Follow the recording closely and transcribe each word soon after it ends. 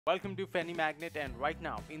Welcome to Fanny Magnet, and right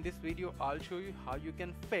now in this video I'll show you how you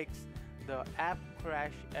can fix the app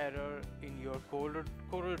crash error in your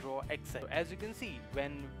CorelDRW.exe. So as you can see,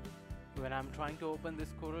 when I'm trying to open this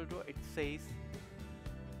CorelDRW, it says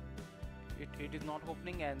it is not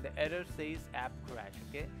opening and the error says app crash.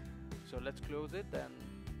 Okay, so let's close it and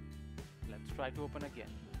let's try to open again.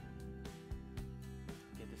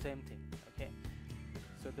 Okay, the same thing. Okay,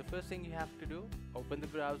 so the first thing you have to do, open the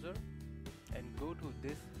browser and go to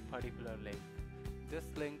this particular link. This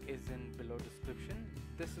link is in below description.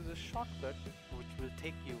 This is a shortcut which will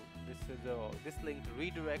take you, this link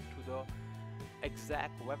redirect to the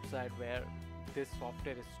exact website where this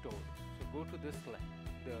software is stored. So go to this link.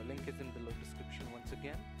 The link is in below description once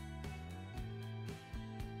again.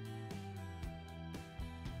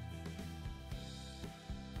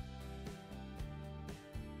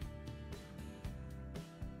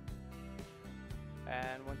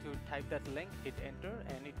 And once you type that link, hit enter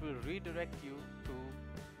and it will redirect you to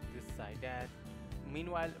this site. And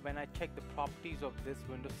meanwhile, when I check the properties of this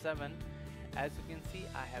Windows 7, as you can see,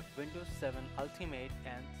 I have Windows 7 Ultimate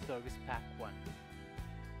and Service Pack 1.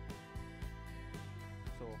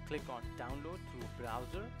 So click on download through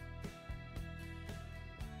browser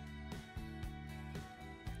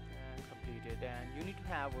and complete it. And you need to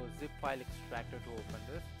have a zip file extractor to open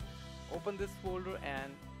this. Open this folder,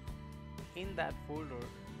 and in that folder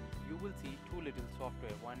you will see two little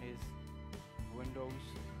software. One is Windows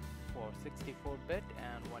for 64-bit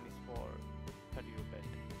and one is for 32-bit.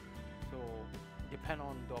 So depend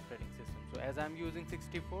on the operating system. So as I'm using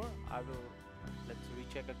 64, let's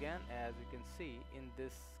recheck again. As you can see, in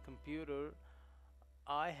this computer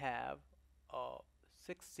I have a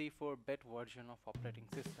 64-bit version of operating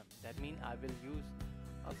system. That means I will use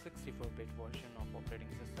a 64-bit version of operating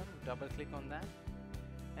system. Double click on that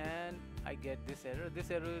and I get this error. This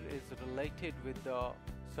error is related with the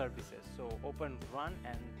services. So open run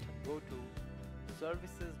and go to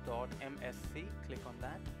services.msc, click on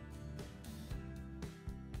that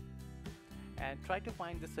and try to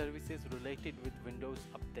find the services related with Windows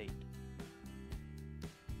Update.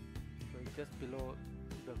 So it's just below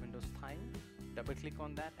the Windows time. Double click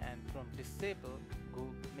on that and from disable, go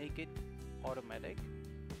make it automatic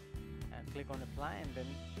and click on apply and then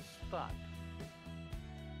start.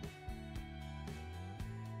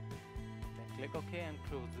 Click OK and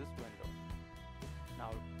close this window.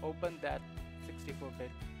 Now open that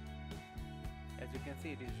 64-bit. As you can see,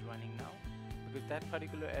 it is running now because that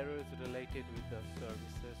particular error is related with the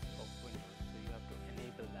services of Windows. So you have to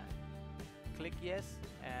enable that. Click yes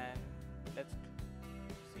and let's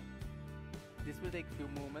see. This will take a few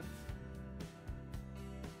moments.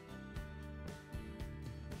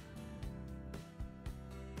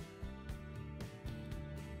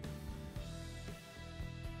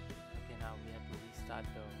 Now we have to restart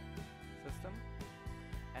the system,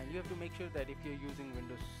 and you have to make sure that if you're using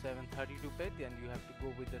Windows 7 32-bit, then you have to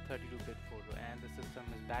go with the 32-bit folder, and the system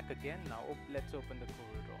is back again. Now let's open the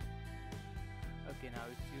CorelDRW. Okay, now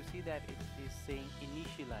you see that it is saying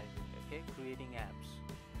initializing, okay, creating apps,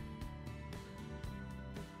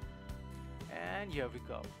 and here we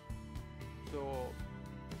go. So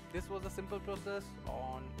this was a simple process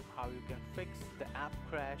on how you can fix the app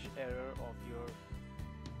crash error of your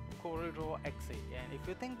CorelDRW.exe. And if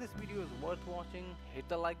you think this video is worth watching, hit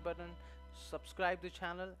the like button, subscribe to the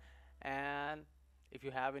channel, and if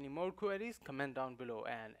you have any more queries, comment down below.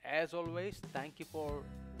 And as always, thank you for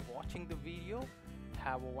watching the video.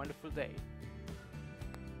 Have a wonderful day.